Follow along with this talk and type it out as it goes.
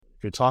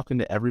If you're talking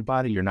to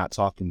everybody, you're not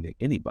talking to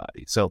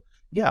anybody. So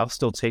yeah, I'll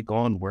still take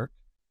on work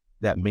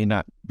that may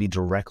not be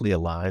directly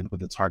aligned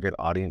with the target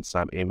audience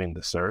I'm aiming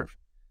to serve,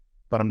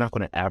 but I'm not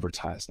going to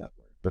advertise that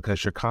work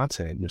because your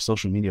content, your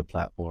social media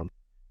platform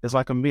is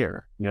like a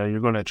mirror. You're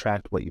going to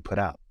attract what you put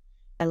out.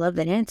 I love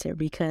that answer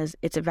because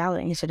it's a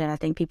valid answer that I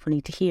think people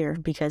need to hear,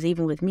 because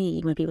even with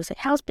me, when people say,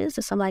 how's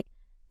business? I'm like,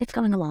 it's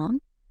going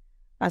along.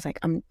 I was like,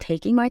 I'm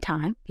taking my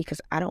time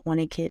because I don't want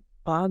to get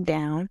bogged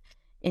down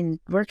in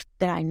work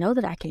that I know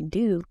that I can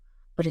do,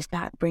 but it's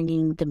not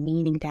bringing the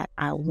meaning that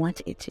I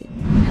want it to.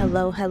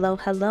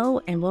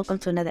 Hello, and welcome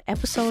to another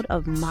episode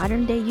of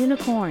Modern Day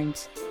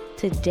Unicorns.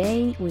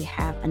 Today we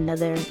have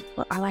another,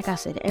 like I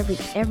said,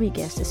 every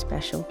guest is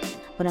special,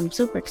 but I'm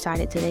super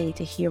excited today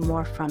to hear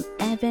more from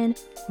Evan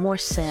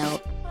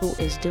Morsell, who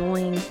is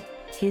doing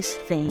his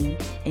thing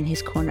in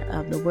his corner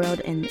of the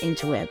world and the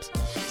interwebs.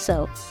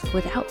 So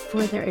without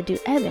further ado,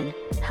 Evan,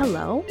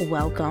 hello,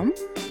 welcome.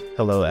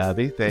 Hello,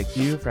 Abby. Thank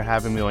you for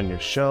having me on your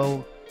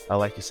show.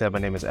 Like you said, my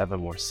name is Evan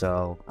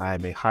Morsell.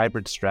 I'm a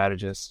hybrid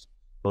strategist,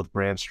 both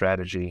brand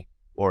strategy,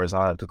 or as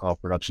I like to call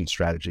production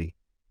strategy,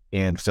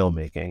 and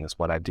filmmaking is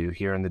what I do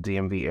here in the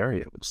DMV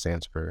area, which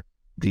stands for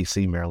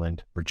DC,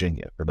 Maryland,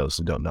 Virginia, for those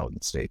who don't know in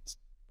the States.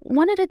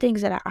 One of the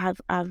things that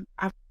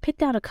I've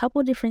picked out a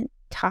couple different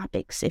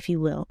topics, if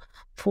you will,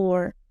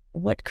 for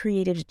what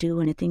creatives do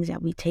and the things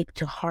that we take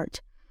to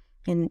heart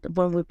and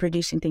when we're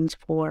producing things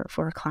for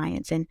our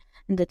clients. And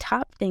the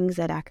top things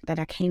that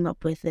I came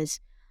up with is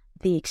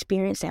the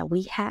experience that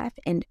we have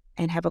and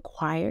have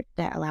acquired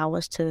that allow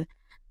us to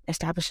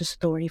establish a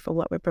story for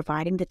what we're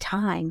providing, the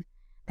time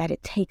that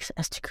it takes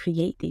us to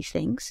create these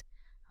things.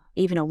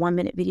 Even a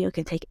 1-minute video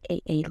can take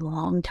a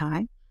long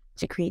time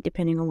to create,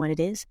 depending on what it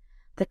is.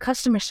 The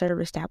customer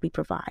service that we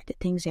provide, the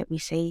things that we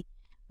say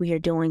we are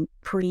doing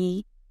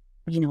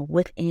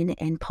within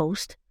and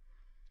post.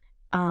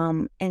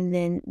 And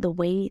then the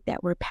way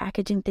that we're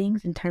packaging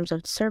things in terms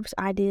of service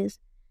ideas,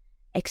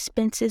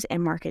 expenses,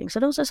 and marketing. So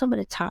those are some of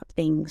the top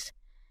things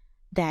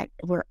that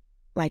were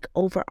like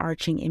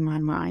overarching in my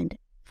mind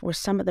for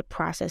some of the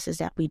processes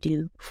that we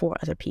do for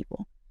other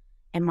people.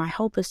 And my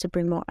hope is to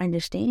bring more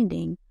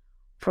understanding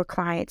for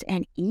clients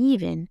and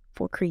even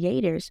for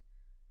creators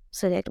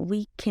so that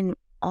we can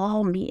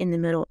all meet in the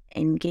middle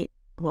and get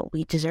what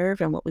we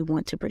deserve and what we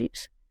want to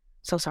produce.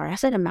 So sorry, I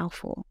said a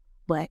mouthful,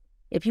 but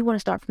if you want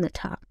to start from the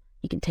top,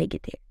 you can take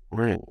it there.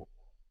 Right.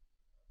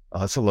 Oh,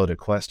 that's a loaded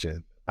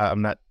question.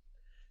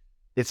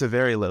 It's a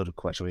very loaded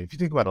question. I mean, if you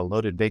think about a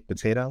loaded baked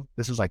potato,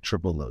 this is like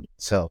triple loaded.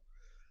 So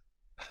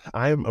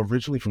I am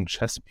originally from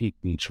Chesapeake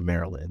Beach,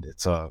 Maryland.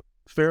 It's a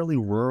fairly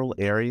rural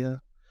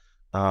area.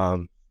 I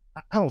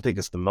don't think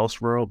it's the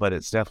most rural, but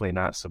it's definitely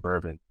not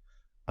suburban.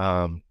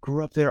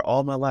 Grew up there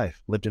all my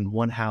life, lived in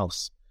one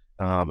house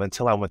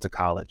until I went to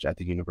college at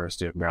the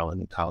University of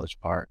Maryland in College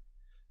Park,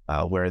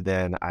 where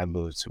then I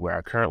moved to where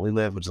I currently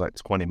live, which is like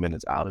 20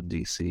 minutes out of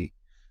DC.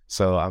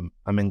 So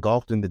I'm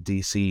engulfed in the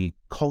DC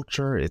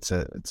culture. It's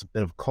a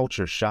bit of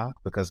culture shock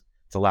because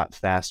it's a lot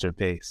faster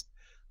paced.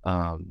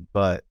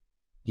 But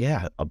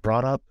yeah, I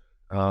brought up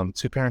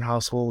 2-parent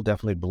household,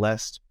 definitely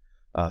blessed,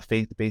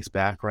 faith-based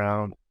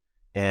background.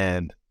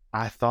 And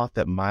I thought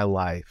that my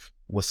life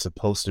was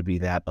supposed to be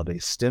that of a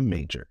STEM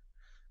major.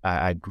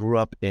 I grew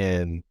up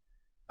in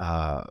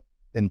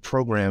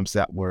programs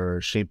that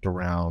were shaped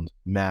around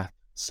math,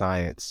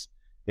 science,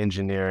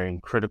 engineering,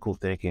 critical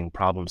thinking,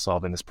 problem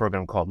solving. This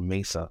program called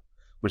MESA,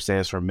 which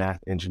stands for Math,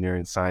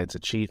 Engineering, Science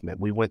Achievement.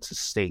 We went to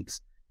states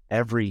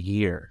every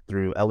year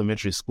through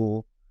elementary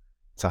school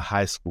to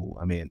high school.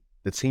 I mean,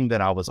 the team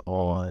that I was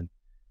on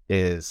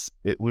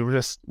we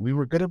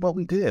were good at what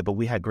we did, but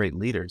we had great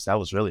leaders. That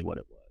was really what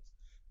it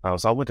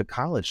was. So I went to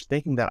college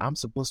thinking that I'm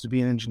supposed to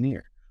be an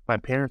engineer. My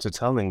parents are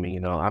telling me,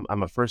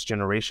 I'm a first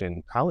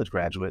generation college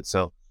graduate.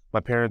 So my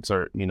parents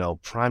are,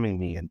 priming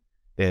me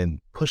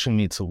and pushing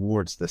me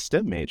towards the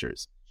STEM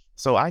majors.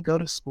 So I go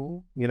to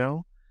school,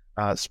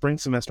 spring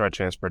semester, I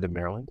transferred to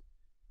Maryland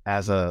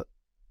as a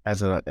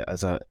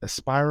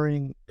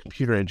aspiring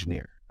computer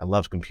engineer. I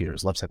loved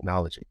computers, loved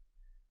technology.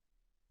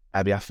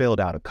 Abby, I failed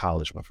out of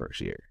college my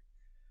first year.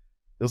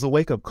 It was a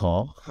wake-up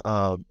call.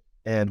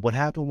 And what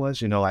happened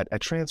was, I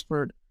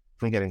transferred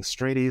from getting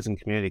straight A's in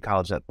community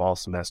college that fall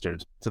semester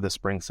to the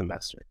spring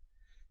semester.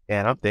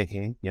 And I'm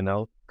thinking,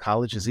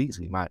 college is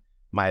easy.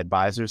 My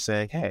advisor's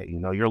saying, hey,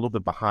 you're a little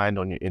bit behind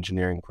on your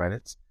engineering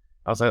credits.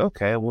 I was like,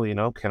 okay,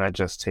 well, can I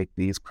just take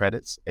these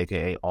credits,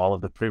 AKA all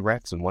of the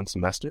prereqs in one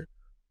semester?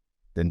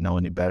 Didn't know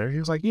any better. He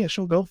was like, yeah,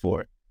 sure, go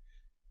for it.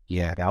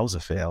 Yeah, that was a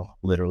fail,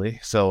 literally.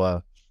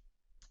 So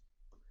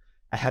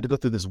I had to go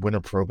through this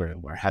winter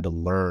program where I had to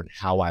learn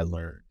how I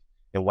learned.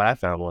 And what I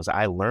found was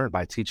I learned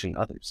by teaching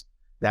others.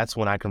 That's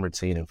when I can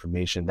retain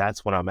information.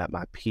 That's when I'm at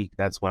my peak.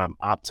 That's when I'm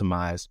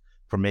optimized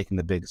for making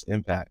the biggest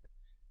impact.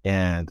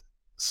 And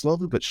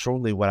slowly but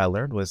surely, what I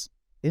learned was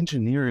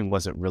engineering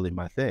wasn't really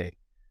my thing.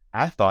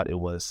 I thought it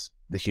was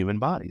the human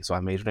body. So I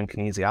majored in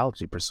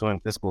kinesiology, pursuing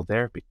physical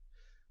therapy.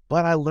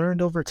 But I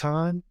learned over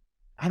time,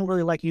 I don't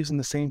really like using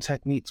the same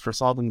techniques for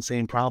solving the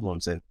same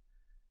problems. And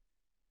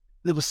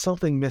there was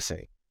something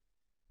missing.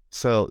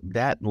 So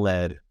that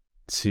led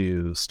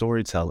to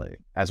storytelling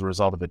as a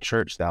result of a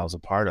church that I was a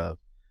part of.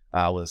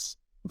 I was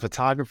a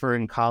photographer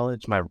in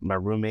college. My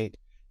roommate,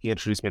 he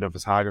introduced me to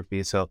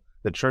photography. So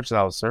the church that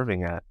I was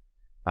serving at,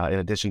 in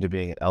addition to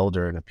being an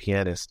elder and a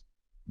pianist,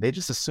 they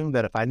just assumed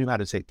that if I knew how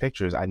to take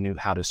pictures, I knew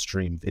how to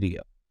stream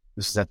video.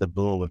 This is at the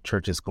boom of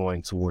churches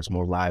going towards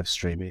more live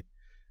streaming.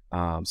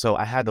 So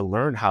I had to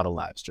learn how to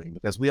live stream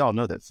because we all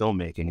know that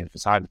filmmaking and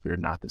photography are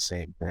not the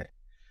same thing.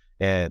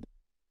 And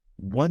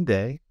one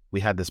day we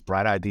had this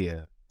bright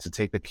idea to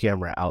take the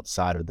camera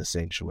outside of the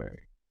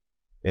sanctuary.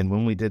 And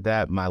when we did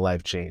that, my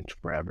life changed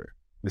forever.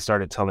 We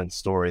started telling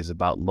stories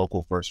about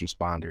local first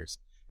responders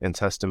and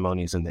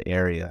testimonies in the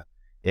area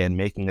and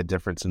making a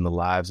difference in the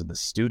lives of the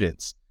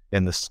students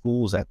and the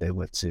schools that they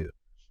went to.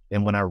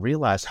 And when I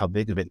realized how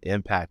big of an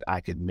impact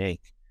I could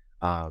make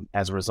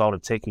as a result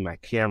of taking my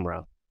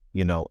camera,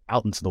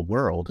 out into the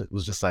world, it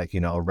was just like,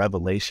 a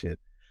revelation.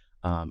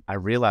 I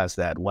realized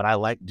that what I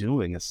like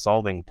doing is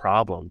solving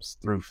problems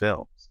through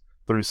films,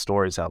 through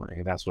storytelling.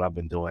 And that's what I've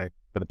been doing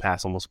for the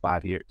past almost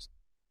 5 years.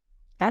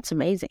 That's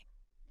amazing.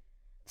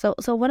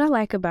 So what I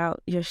like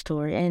about your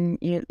story and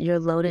your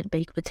loaded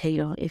baked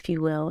potato, if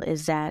you will,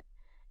 is that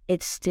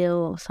it's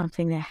still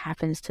something that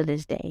happens to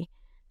this day,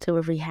 to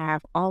where we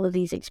have all of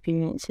these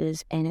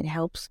experiences and it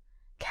helps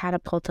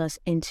catapult us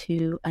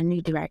into a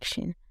new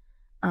direction,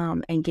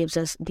 and gives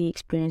us the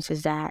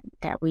experiences that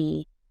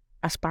we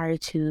aspire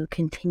to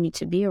continue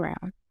to be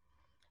around.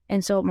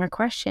 And so my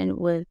question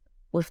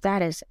with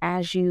that is,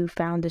 as you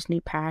found this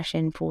new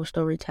passion for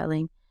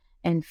storytelling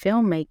and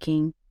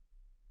filmmaking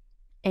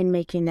and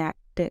making that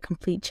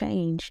complete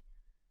change,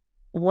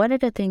 what are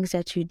the things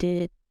that you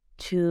did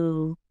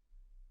to,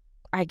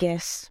 I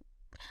guess,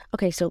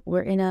 okay, so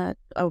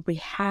we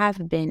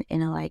have been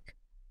in a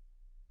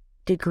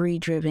degree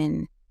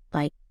driven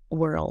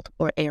world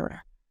or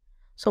era.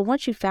 So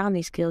once you found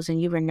these skills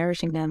and you were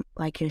nourishing them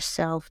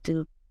yourself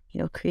through,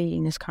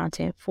 creating this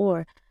content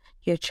for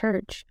your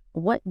church,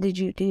 what did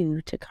you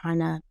do to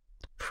kind of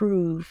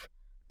prove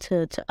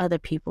to other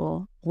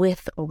people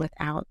with or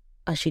without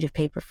a sheet of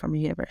paper from a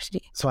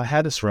university? So I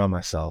had to surround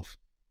myself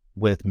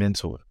with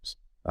mentors,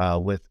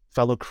 with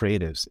fellow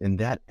creatives, and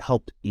that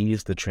helped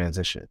ease the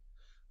transition.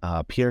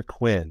 Pierre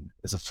Quinn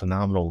is a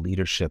phenomenal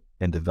leadership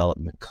and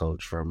development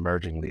coach for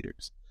emerging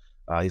leaders.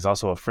 He's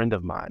also a friend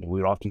of mine.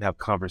 We would often have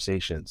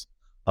conversations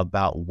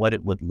about what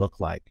it would look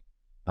like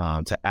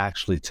to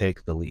actually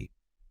take the lead.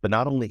 But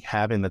not only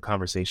having the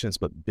conversations,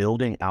 but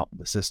building out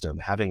the system,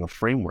 having a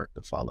framework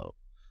to follow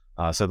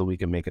so that we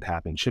can make it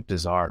happen. Chip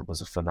Desard was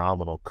a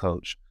phenomenal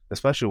coach,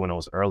 especially when I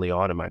was early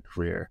on in my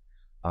career.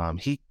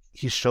 He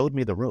showed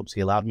me the ropes.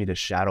 He allowed me to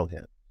shadow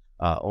him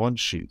on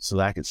shoots so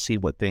that I could see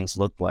what things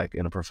looked like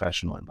in a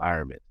professional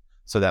environment,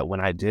 so that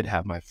when I did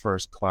have my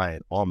first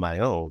client on my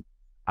own,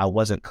 I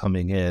wasn't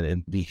coming in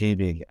and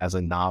behaving as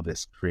a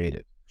novice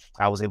creative.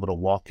 I was able to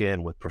walk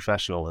in with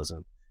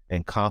professionalism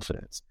and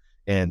confidence.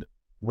 And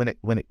when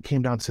it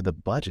came down to the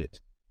budget,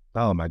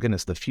 oh my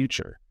goodness, the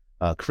future.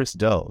 Chris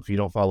Doe, if you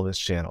don't follow his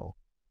channel,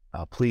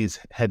 please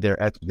head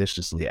there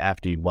expeditiously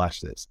after you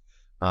watch this.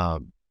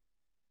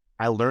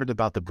 I learned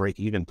about the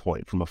break-even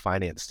point from a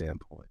finance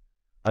standpoint,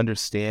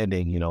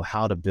 understanding,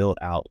 how to build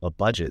out a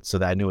budget so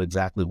that I knew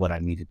exactly what I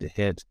needed to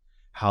hit,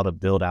 how to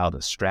build out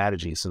a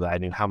strategy so that I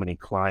knew how many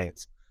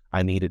clients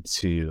I needed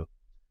to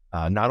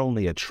not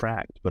only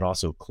attract, but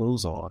also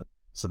close on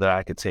so that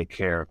I could take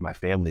care of my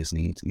family's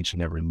needs each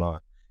and every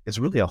month. It's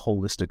really a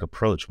holistic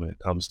approach when it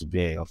comes to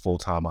being a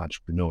full-time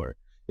entrepreneur.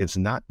 It's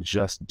not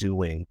just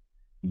doing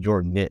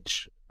your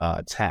niche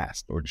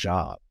task or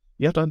job.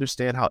 You have to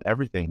understand how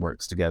everything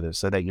works together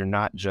so that you're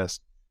not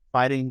just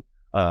fighting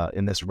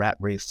in this rat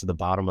race to the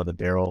bottom of the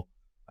barrel.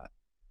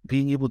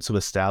 Being able to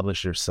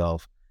establish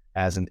yourself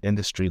as an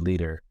industry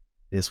leader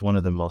is one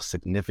of the most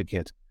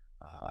significant,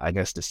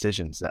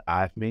 decisions that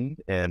I've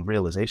made and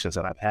realizations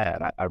that I've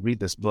had. I read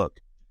this book,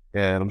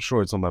 and I'm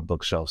sure it's on my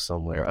bookshelf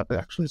somewhere.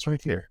 Actually, it's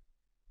right here.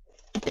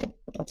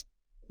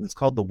 It's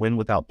called The Win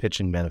Without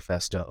Pitching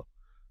Manifesto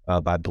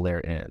by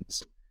Blair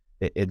Enns.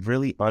 It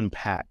really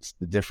unpacks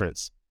the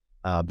difference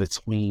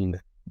between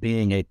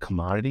being a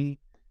commodity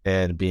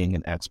and being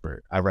an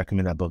expert. I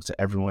recommend that book to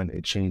everyone.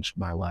 It changed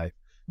my life.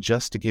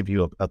 Just to give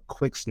you a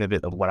quick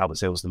snippet of what I would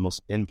say was the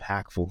most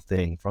impactful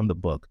thing from the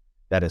book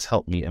that has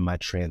helped me in my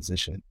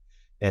transition.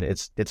 And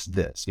it's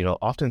this,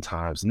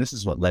 oftentimes, and this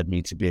is what led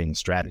me to being a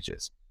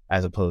strategist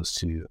as opposed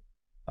to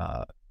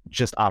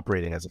just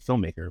operating as a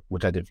filmmaker,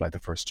 which I did for the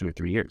first 2 or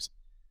 3 years.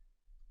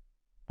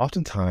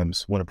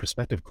 Oftentimes, when a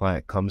prospective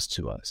client comes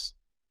to us,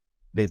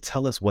 they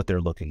tell us what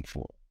they're looking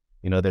for.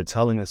 They're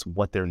telling us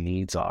what their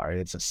needs are.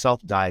 It's a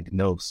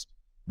self-diagnosed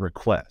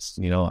request,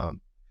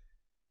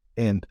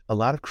 and a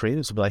lot of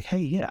creatives will be like, hey,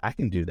 yeah, I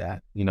can do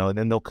that, and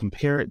then they'll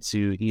compare it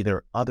to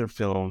either other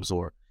films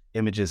or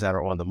images that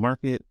are on the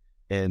market,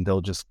 and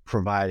they'll just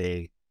provide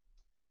a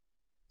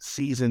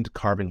seasoned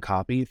carbon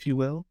copy, if you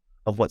will,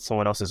 of what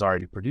someone else has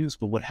already produced.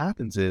 But what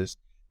happens is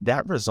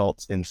that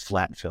results in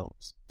flat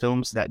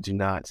films that do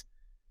not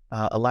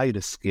allow you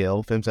to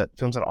scale, films that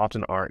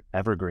often aren't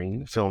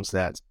evergreen, films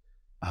that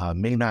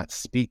may not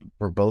speak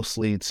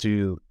verbosely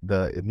to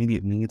the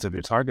immediate needs of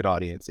your target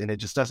audience, and it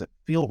just doesn't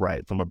feel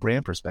right from a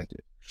brand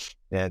perspective.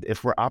 And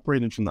if we're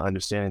operating from the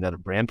understanding that a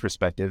brand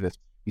perspective, if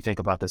you think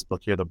about this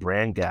book here, The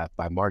Brand Gap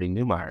by Marty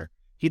Neumeier,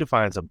 he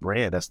defines a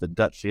brand as the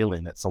gut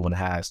feeling that someone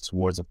has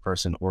towards a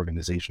person,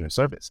 organization, or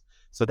service.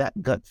 So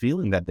that gut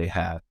feeling that they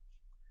have,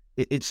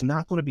 it's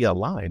not going to be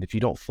aligned if you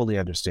don't fully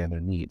understand their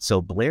needs.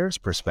 So Blair's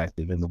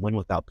perspective in the Win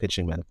Without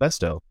Pitching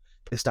manifesto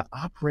is to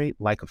operate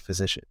like a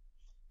physician.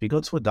 If you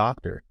go to a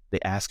doctor, they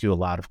ask you a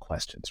lot of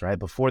questions, right?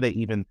 Before they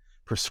even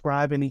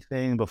prescribe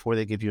anything, before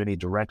they give you any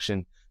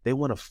direction, they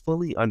want to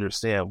fully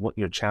understand what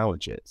your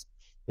challenge is.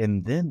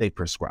 And then they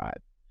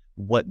prescribe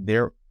what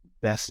their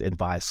best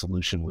advised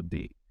solution would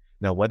be.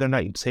 Now, whether or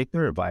not you take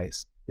their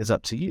advice is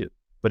up to you.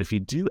 But if you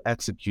do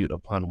execute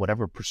upon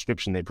whatever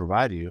prescription they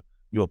provide you,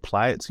 you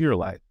apply it to your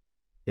life.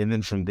 And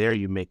then from there,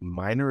 you make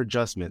minor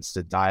adjustments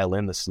to dial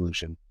in the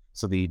solution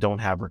so that you don't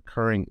have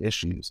recurring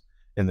issues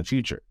in the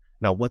future.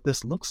 Now, what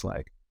this looks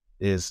like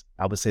is,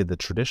 I would say the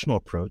traditional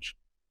approach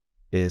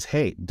is,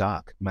 hey,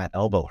 doc, my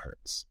elbow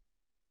hurts.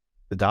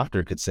 The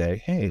doctor could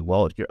say, hey,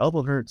 well, if your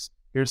elbow hurts,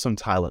 here's some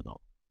Tylenol.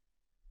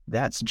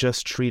 That's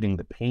just treating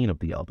the pain of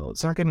the elbow.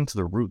 It's not getting to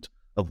the root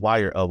of why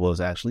your elbow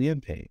is actually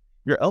in pain.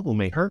 Your elbow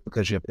may hurt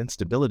because you have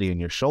instability in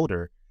your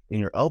shoulder, and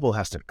your elbow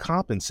has to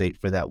compensate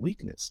for that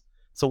weakness.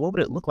 So what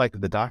would it look like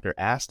if the doctor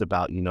asked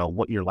about,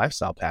 what your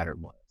lifestyle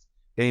pattern was?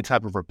 Any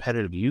type of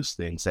repetitive use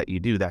things that you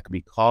do that could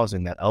be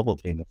causing that elbow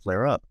pain to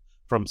flare up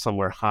from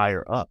somewhere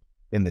higher up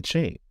in the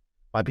chain.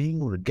 By being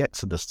able to get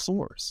to the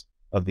source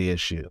of the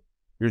issue,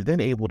 you're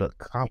then able to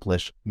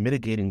accomplish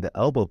mitigating the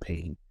elbow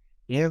pain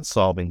and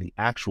solving the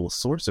actual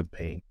source of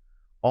pain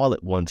all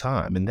at one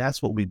time. And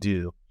that's what we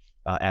do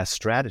as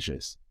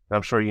strategists. And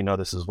I'm sure you know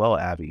this as well,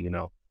 Abby.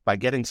 By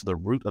getting to the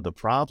root of the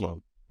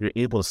problem, you're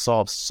able to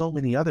solve so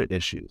many other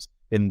issues.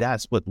 And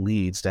that's what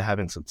leads to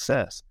having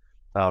success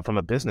from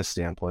a business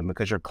standpoint,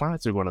 because your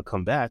clients are going to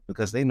come back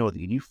because they know that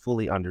you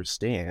fully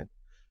understand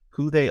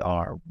who they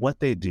are, what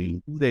they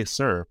do, who they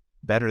serve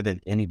better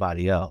than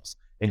anybody else.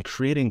 And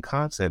creating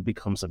content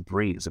becomes a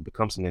breeze. It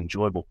becomes an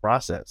enjoyable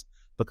process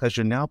because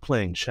you're now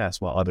playing chess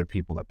while other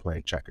people are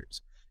playing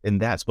checkers.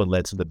 And that's what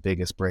led to the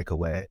biggest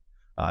breakaway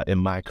in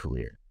my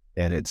career.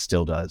 And it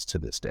still does to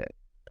this day.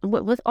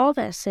 With all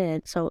that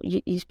said, so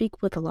you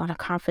speak with a lot of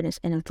confidence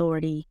and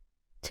authority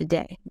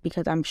today,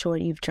 because I'm sure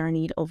you've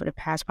journeyed over the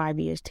past 5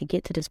 years to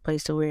get to this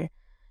place to where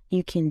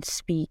you can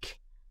speak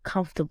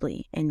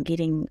comfortably and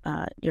getting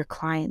your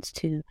clients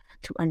to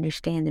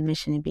understand the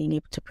mission and being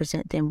able to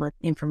present them with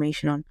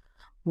information on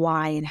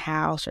why and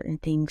how certain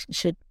things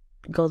should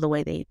go the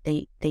way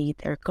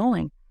they're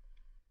going.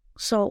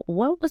 So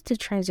what was the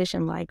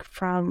transition like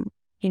from,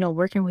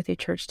 working with your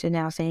church to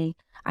now saying,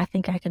 I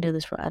think I can do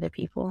this for other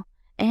people,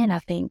 and I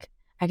think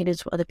I can do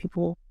this for other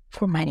people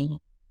for money?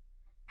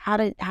 How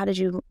did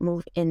you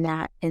move in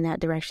that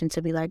direction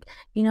to be like,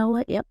 you know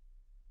what? Yep,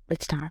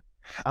 it's time.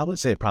 I would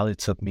say it probably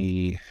took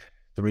me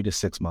 3 to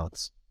 6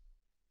 months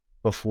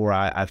before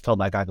I felt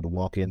like I could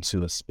walk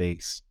into a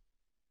space.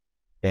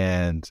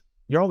 And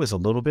you're always a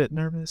little bit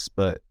nervous,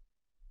 but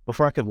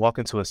before I could walk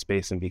into a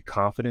space and be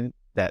confident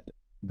that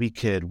we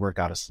could work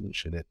out a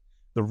solution,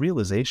 the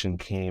realization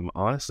came,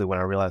 honestly, when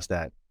I realized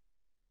that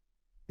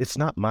it's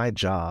not my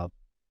job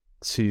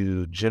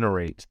to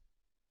generate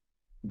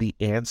the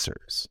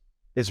answers.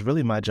 It's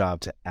really my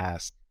job to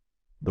ask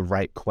the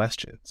right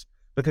questions,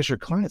 because your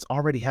clients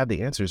already have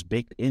the answers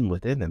baked in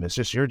within them. It's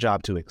just your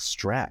job to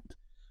extract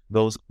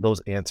those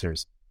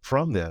answers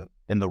from them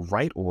in the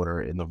right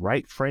order, in the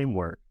right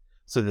framework,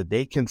 so that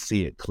they can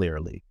see it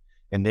clearly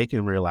and they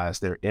can realize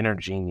their inner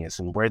genius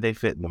and where they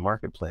fit in the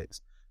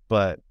marketplace.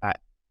 But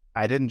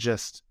I didn't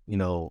just,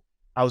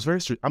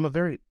 I'm a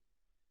very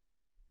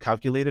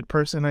calculated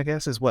person, I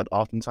guess, is what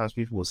oftentimes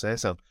people will say.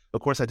 So,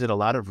 of course, I did a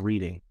lot of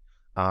reading.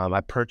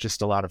 I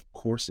purchased a lot of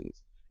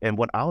courses. And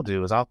what I'll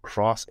do is I'll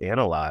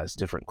cross-analyze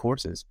different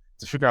courses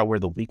to figure out where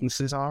the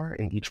weaknesses are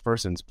in each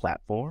person's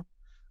platform.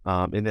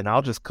 And then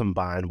I'll just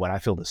combine what I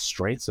feel the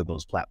strengths of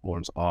those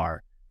platforms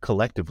are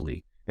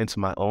collectively into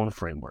my own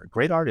framework.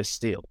 Great artists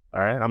steal,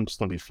 all right? I'm just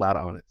going to be flat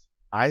honest.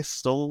 I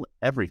stole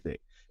everything.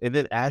 And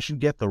then as you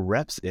get the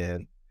reps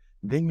in,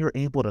 then you're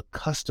able to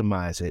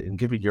customize it and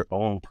give it your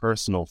own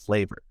personal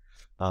flavor.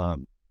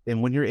 And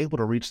when you're able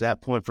to reach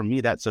that point, for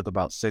me, that took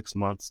about 6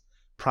 months,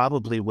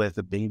 probably with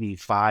maybe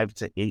 5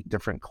 to 8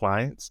 different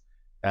clients.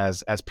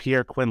 As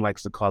Pierre Quinn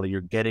likes to call it,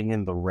 you're getting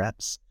in the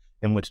reps.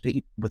 And with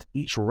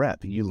each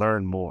rep, you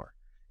learn more.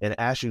 And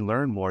as you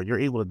learn more, you're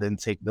able to then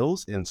take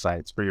those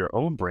insights for your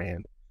own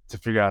brand to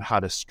figure out how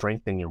to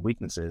strengthen your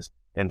weaknesses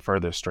and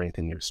further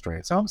strengthen your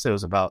strengths. So I would say it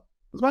was about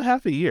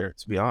half a year,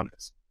 to be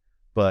honest.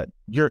 But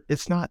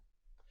it's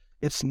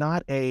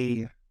not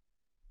a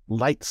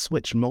light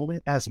switch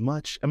moment as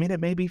much. I mean, it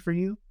may be for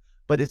you,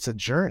 but it's a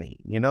journey.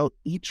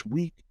 Each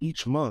week,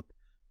 each month,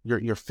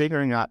 you're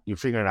figuring out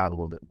a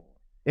little bit more,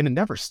 and it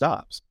never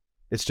stops.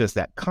 It's just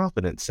that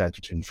confidence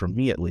session, for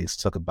me at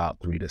least, took about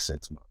 3 to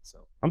 6 months.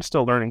 So I'm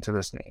still learning to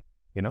this day.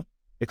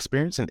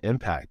 Experience and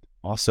impact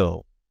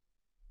also.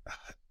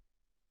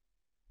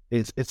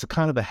 it's a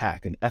kind of a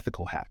hack, an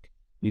ethical hack.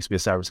 I used to be a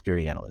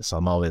cybersecurity analyst, so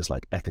I'm always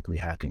like ethically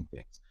hacking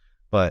things.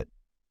 But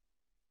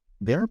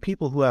there are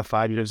people who have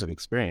 5 years of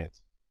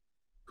experience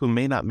who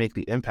may not make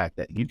the impact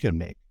that you can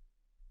make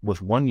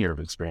with 1 year of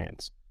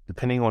experience,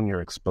 depending on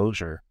your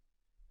exposure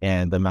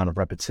and the amount of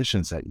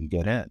repetitions that you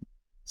get in.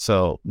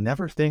 So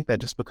never think that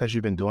just because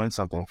you've been doing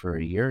something for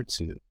a year or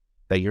two,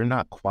 that you're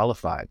not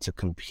qualified to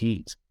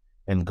compete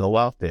and go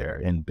out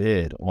there and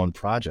bid on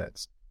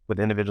projects with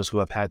individuals who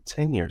have had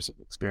 10 years of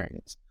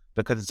experience,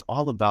 because it's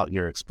all about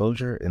your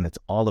exposure and it's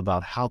all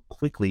about how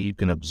quickly you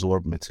can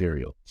absorb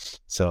material.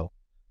 So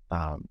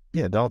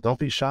yeah, don't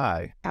be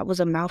shy. That was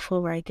a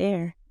mouthful right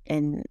there.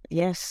 And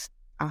yes,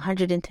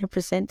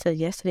 110% to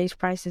yesterday's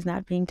prices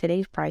not being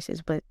today's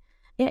prices. But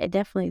yeah, it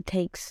definitely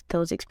takes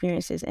those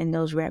experiences and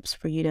those reps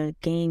for you to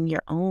gain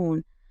your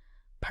own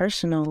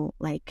personal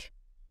like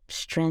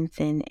strength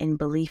and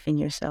belief in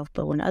yourself.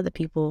 But when other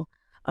people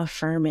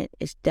affirm it,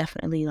 it's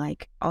definitely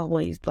like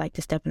always like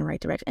to step in the right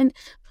direction. And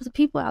for the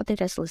people out there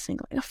that's listening,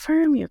 like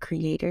affirm your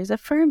creators,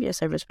 affirm your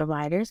service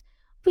providers.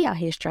 We out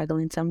here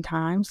struggling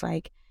sometimes.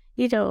 Like,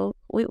 we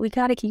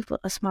got to keep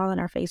a smile on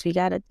our face. We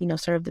got to,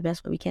 serve the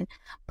best way we can.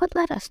 But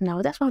let us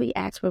know. That's why we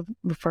ask for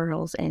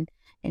referrals and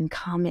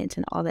comments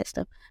and all that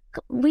stuff.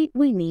 We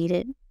need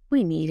it.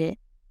 We need it.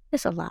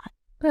 It's a lot.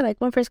 But like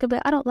one person could be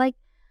like, I don't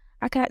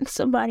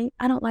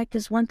like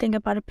this one thing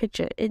about a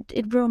picture.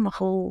 It ruined my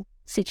whole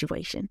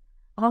situation.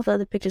 All the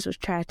other pictures was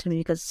trash to me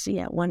because,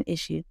 one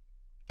issue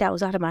that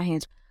was out of my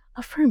hands.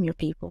 Affirm your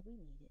people.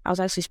 I was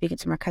actually speaking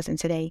to my cousin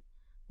today,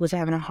 was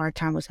having a hard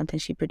time with something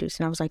she produced.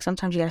 And I was like,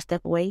 sometimes you got to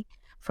step away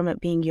from it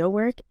being your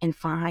work and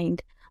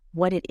find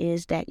what it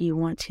is that you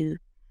want to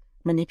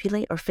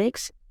manipulate or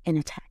fix and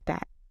attack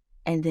that.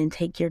 And then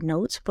take your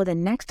notes for the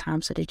next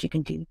time so that you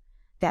can do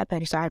that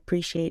better. So I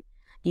appreciate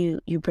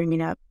you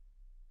bringing up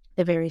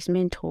the various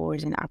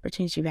mentors and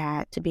opportunities you've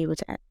had to be able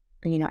to,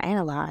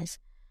 analyze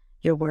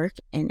your work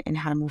and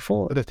how to move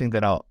forward. The other thing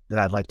that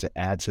I'd like to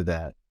add to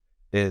that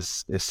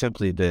is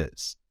simply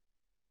this.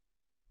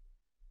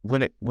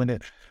 The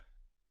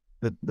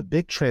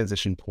big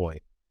transition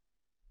point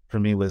for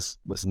me was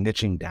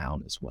niching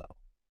down as well,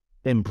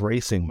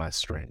 embracing my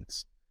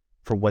strengths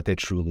for what they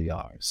truly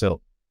are. So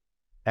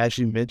as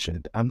you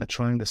mentioned, I'm not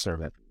trying to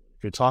serve everyone.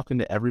 If you're talking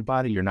to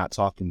everybody, you're not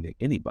talking to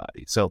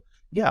anybody. So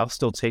yeah, I'll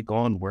still take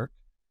on work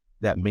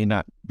that may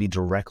not be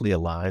directly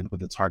aligned with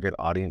the target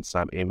audience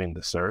I'm aiming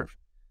to serve,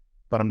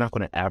 but I'm not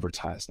going to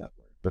advertise that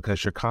work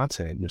because your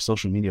content, your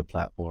social media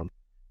platform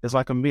is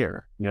like a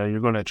mirror. You're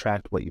going to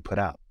attract what you put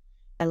out.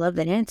 I love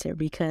that answer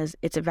because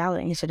it's a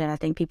valid answer that I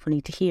think people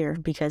need to hear,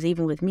 because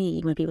even with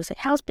me, when people say,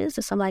 how's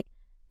business? I'm like,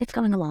 it's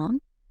going along.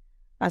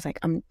 I was like,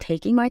 I'm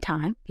taking my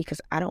time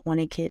because I don't want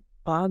to get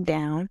bogged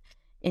down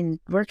in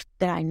work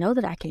that I know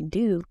that I can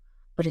do,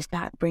 but it's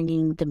not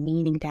bringing the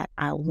meaning that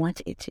I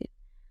want it to.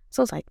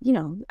 So it's like,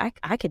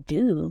 I could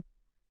do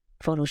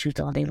photo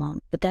shoots all day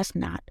long, but that's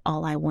not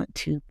all I want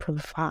to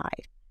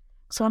provide.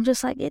 So I'm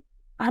just like,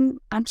 I'm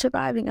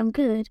surviving, I'm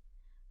good,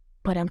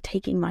 but I'm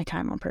taking my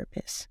time on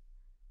purpose.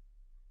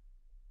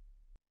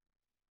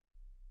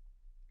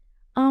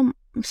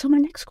 So my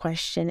next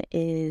question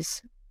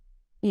is,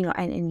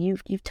 and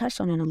you've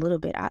touched on it a little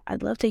bit.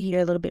 I'd love to hear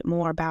a little bit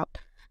more about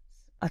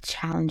a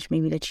challenge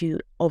maybe that you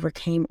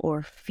overcame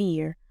or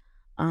fear,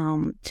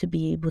 to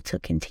be able to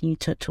continue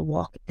to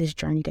walk this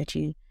journey that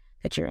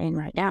you're in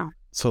right now.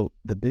 So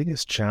the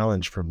biggest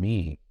challenge for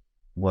me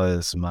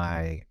was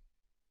my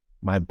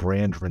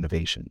brand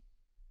renovation.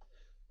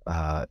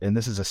 And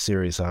this is a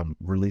series I'm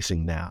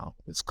releasing now.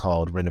 It's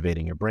called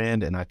Renovating Your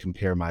Brand, and I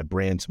compare my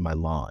brand to my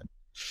lawn.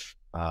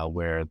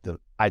 Where the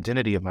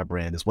identity of my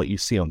brand is what you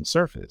see on the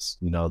surface,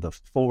 the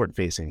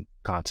forward-facing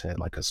content,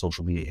 like a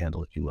social media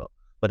handle, if you will.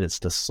 But it's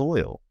the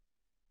soil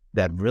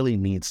that really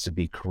needs to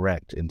be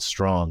correct and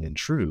strong and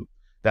true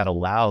that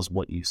allows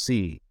what you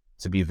see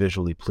to be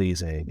visually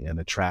pleasing and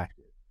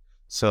attractive.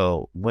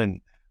 So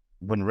when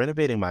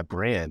renovating my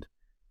brand,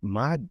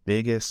 my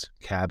biggest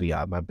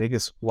caveat, my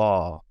biggest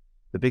flaw,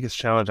 the biggest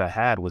challenge I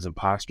had was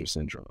imposter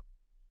syndrome.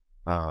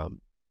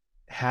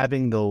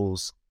 Having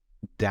those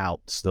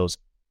doubts, those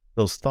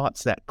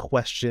thoughts that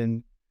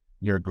question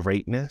your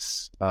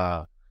greatness,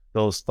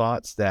 those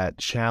thoughts that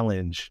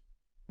challenge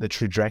the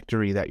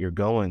trajectory that you're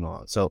going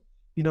on. So,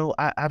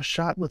 I've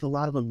shot with a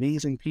lot of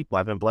amazing people.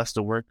 I've been blessed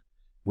to work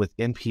with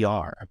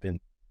NPR. I've been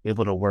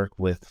able to work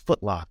with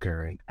Foot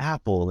Locker and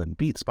Apple and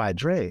Beats by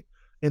Dre.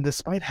 And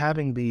despite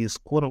having these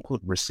quote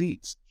unquote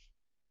receipts,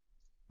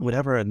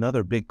 whenever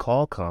another big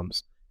call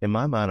comes, in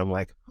my mind, I'm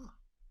like,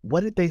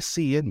 what did they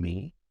see in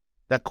me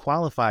that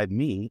qualified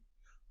me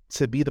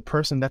to be the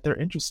person that they're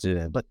interested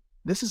in? But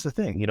this is the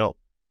thing,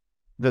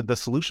 the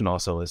solution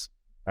also is,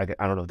 I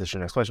don't know if this is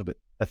your next question, but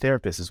a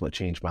therapist is what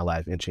changed my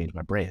life and changed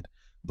my brand.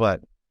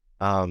 But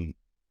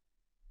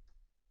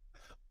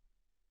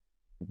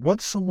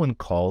once someone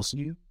calls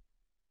you,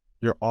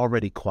 you're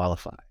already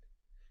qualified.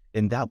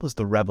 And that was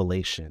the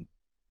revelation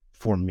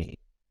for me.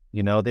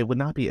 They would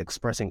not be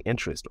expressing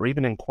interest or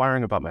even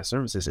inquiring about my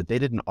services if they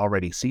didn't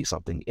already see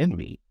something in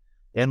me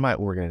and my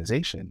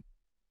organization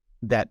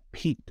that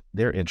piqued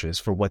their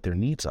interest for what their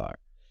needs are.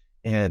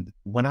 And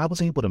when I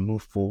was able to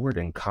move forward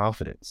in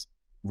confidence,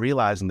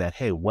 realizing that,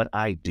 hey, what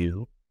I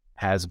do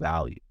has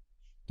value,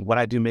 what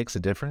I do makes a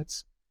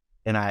difference,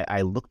 and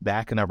I look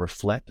back and I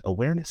reflect,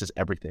 awareness is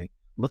everything.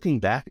 Looking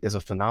back is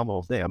a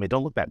phenomenal thing. I mean,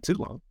 don't look back too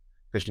long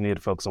because you need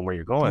to focus on where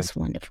you're going. That's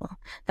wonderful.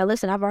 Now,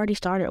 listen, I've already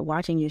started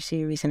watching your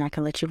series, and I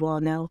can let you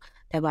all know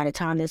that by the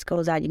time this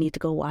goes out, you need to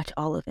go watch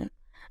all of him.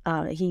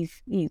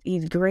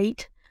 He's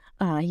great.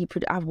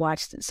 I've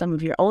watched some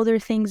of your older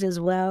things as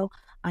well.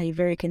 You're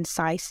very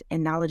concise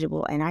and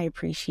knowledgeable, and I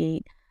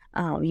appreciate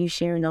you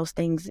sharing those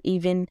things,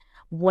 even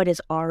what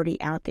is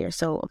already out there.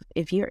 So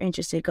if you're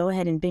interested, go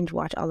ahead and binge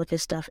watch all of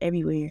his stuff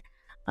everywhere.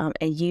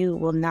 And you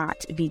will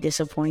not be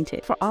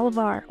disappointed. For all of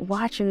our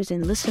watchers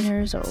and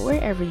listeners, or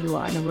wherever you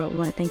are in the world, we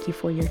want to thank you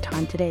for your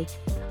time today.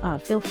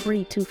 Feel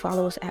free to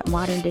follow us at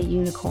Modern Day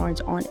Unicorns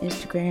on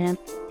Instagram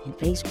and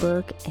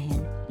Facebook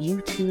and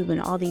YouTube and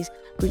all these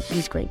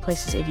great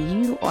places. If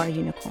you are a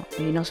unicorn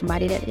and you know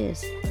somebody that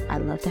is,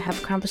 I'd love to have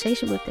a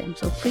conversation with them.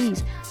 So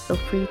please feel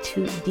free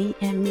to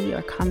DM me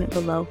or comment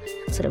below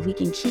so that we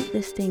can keep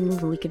this thing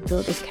moving. We can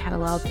build this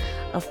catalog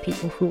of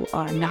people who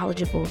are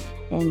knowledgeable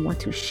and want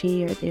to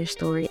share their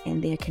story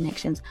and their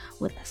connections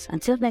with us.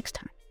 Until next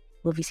time,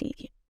 we'll be seeing you.